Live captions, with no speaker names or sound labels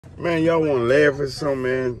Man, y'all want to laugh at something,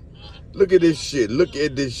 man? Look at this shit. Look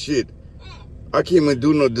at this shit. I can't even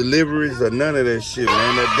do no deliveries or none of that shit,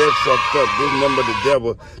 man. That fucked up. This number the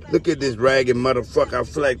devil. Look at this ragged motherfucker. I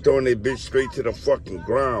feel like throwing that bitch straight to the fucking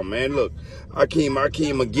ground, man. Look, I can't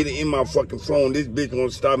even get it in my fucking phone. This bitch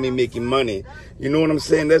won't stop me making money. You know what I'm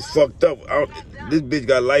saying? That's fucked up. This bitch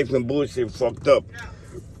got life and bullshit fucked up.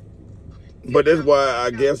 But that's why I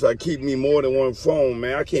guess I keep me more than one phone,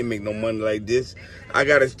 man. I can't make no money like this. I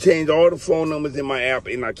got to change all the phone numbers in my app,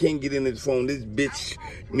 and I can't get in this phone. This bitch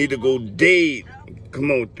need to go dead. Come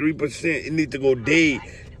on, 3%. It need to go dead.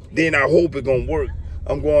 Then I hope it going to work.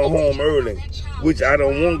 I'm going home early, which I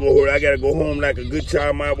don't want to go early. I got to go home like a good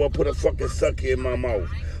child. Might as well put a fucking sucker in my mouth.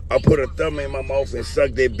 I put a thumb in my mouth and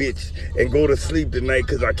suck that bitch and go to sleep tonight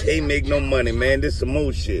because I can't make no money, man. This some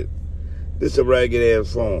more shit. This a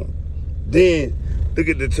ragged-ass phone. Then, look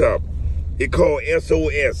at the top. It called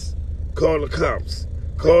SOS. Call the cops.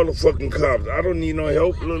 Call the fucking cops. I don't need no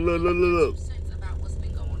help. Look.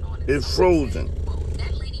 It's frozen.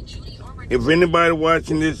 If anybody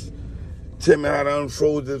watching this, tell me how to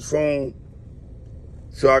unfroze this phone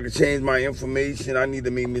so I can change my information. I need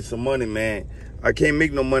to make me some money, man. I can't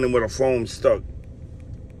make no money with a phone stuck.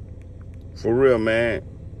 For real, man.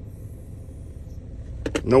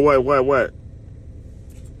 No, what?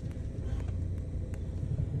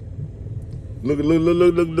 Look,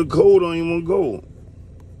 the code don't even go.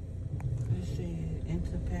 It said,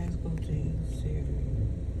 enter passcode to use Siri.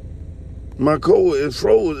 My code is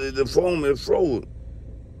frozen. The phone is frozen.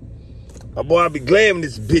 Boy, I'll be glad when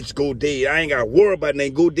this bitch go dead. I ain't got to worry about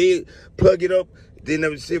nothing. Go dead, plug it up, then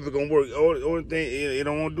never see if it's going to work. Only thing, it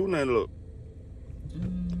don't want to do nothing, look.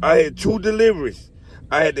 I had 2 deliveries.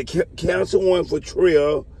 I had to cancel one for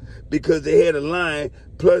Trill because they had a line,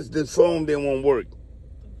 plus this phone didn't want to work.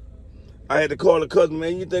 I had to call the customer,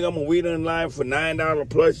 man, you think I'm going to wait in line for $9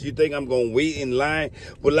 plus? You think I'm going to wait in line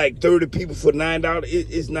with like 30 people for $9?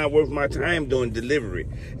 It's not worth my time doing delivery.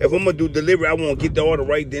 If I'm going to do delivery, I want to get the order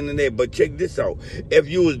right then and there. But check this out. If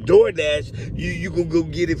you was DoorDash, you could go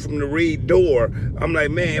get it from the raid door. I'm like,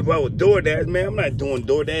 man, if I was DoorDash, man, I'm not doing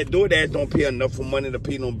DoorDash. DoorDash don't pay enough for money to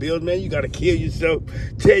pay no bills, man. You got to kill yourself,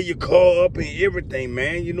 tear your car up and everything,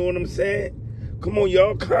 man. You know what I'm saying? Come on,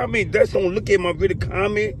 y'all, comment. That's don't look at my video,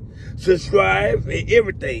 comment. Subscribe and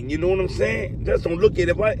everything, you know what I'm saying? Just don't look at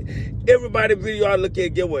it. Everybody video I look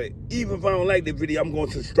at, get what? Even if I don't like the video, I'm going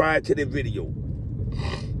to subscribe to the video.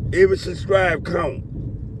 Every subscribe count.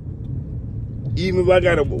 Even if I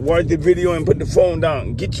got to watch the video and put the phone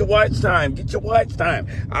down. Get your watch time. Get your watch time.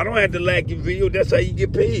 I don't have to like your video. That's how you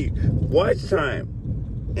get paid. Watch time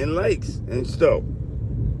and likes and stuff.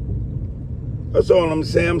 That's all I'm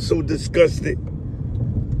saying. I'm so disgusted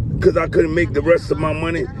because I couldn't make the rest of my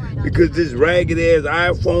money because this ragged ass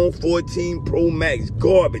iPhone 14 Pro Max,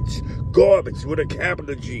 garbage with a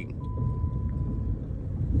capital G.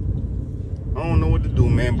 I don't know what to do,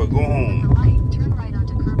 man, but go home. Turn right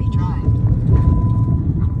onto Kirby Drive.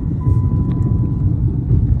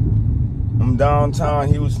 I'm downtown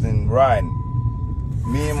Houston riding.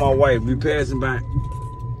 Me and my wife, we passing by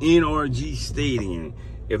NRG Stadium.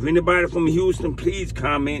 If anybody from Houston, please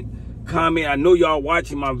comment. I know y'all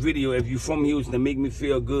watching my video. If you from Houston, make me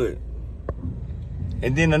feel good.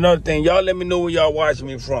 And then another thing, y'all let me know where y'all watching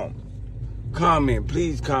me from. Comment,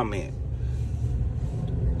 please comment.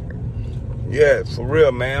 Yeah, for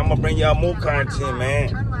real, man. I'm gonna bring y'all more content, man.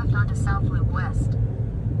 Turn left onto South Loop West.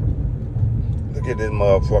 Look at this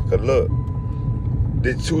motherfucker, look.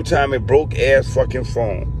 This 2-time it broke ass fucking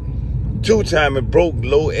phone. 2-time it broke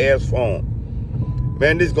low ass phone.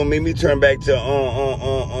 Man, this is gonna make me turn back to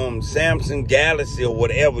Samsung Galaxy or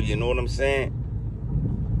whatever, you know what I'm saying?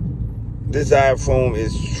 This iPhone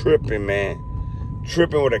is tripping, man.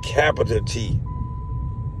 Tripping with a capital T.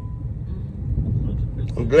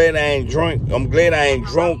 I'm glad I ain't drunk.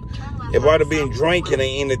 If I'd have been drinking or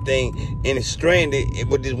anything and stranded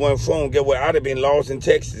with this one phone, get what? I'd have been lost in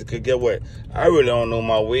Texas. Cause get what? I really don't know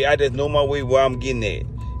my way. I just know my way where I'm getting at.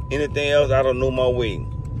 Anything else, I don't know my way.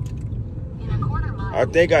 I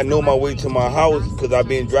think I know my way to my house because I've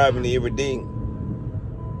been driving it every day.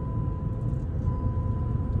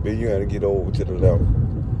 But you gotta get over to the left.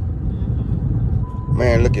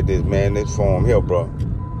 Man, look at this, man. This phone here, bro.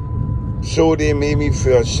 Sure did make me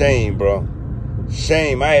feel shame, bro.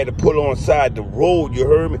 Shame. I had to pull on side the road, you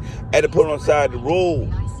heard me? I had to pull on side the road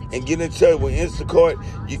and get in touch with Instacart.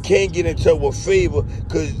 You can't get in touch with Favor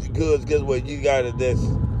because guess what? You gotta this.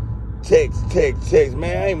 Text.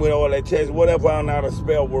 Man, I ain't with all that text. Whatever, I know how to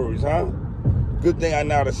spell words, huh? Good thing I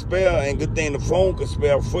know how to spell, and good thing the phone can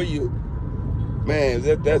spell for you. Man,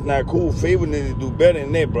 that's not cool. Favor needs to do better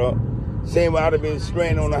than that, bro. Same way I'd have been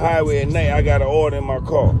stranded on the highway at night. I got an order in my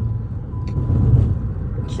car.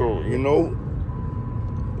 So, you know,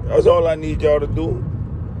 that's all I need y'all to do.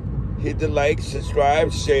 Hit the like,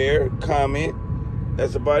 subscribe, share, comment.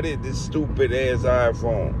 That's about it. This stupid ass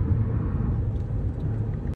iPhone.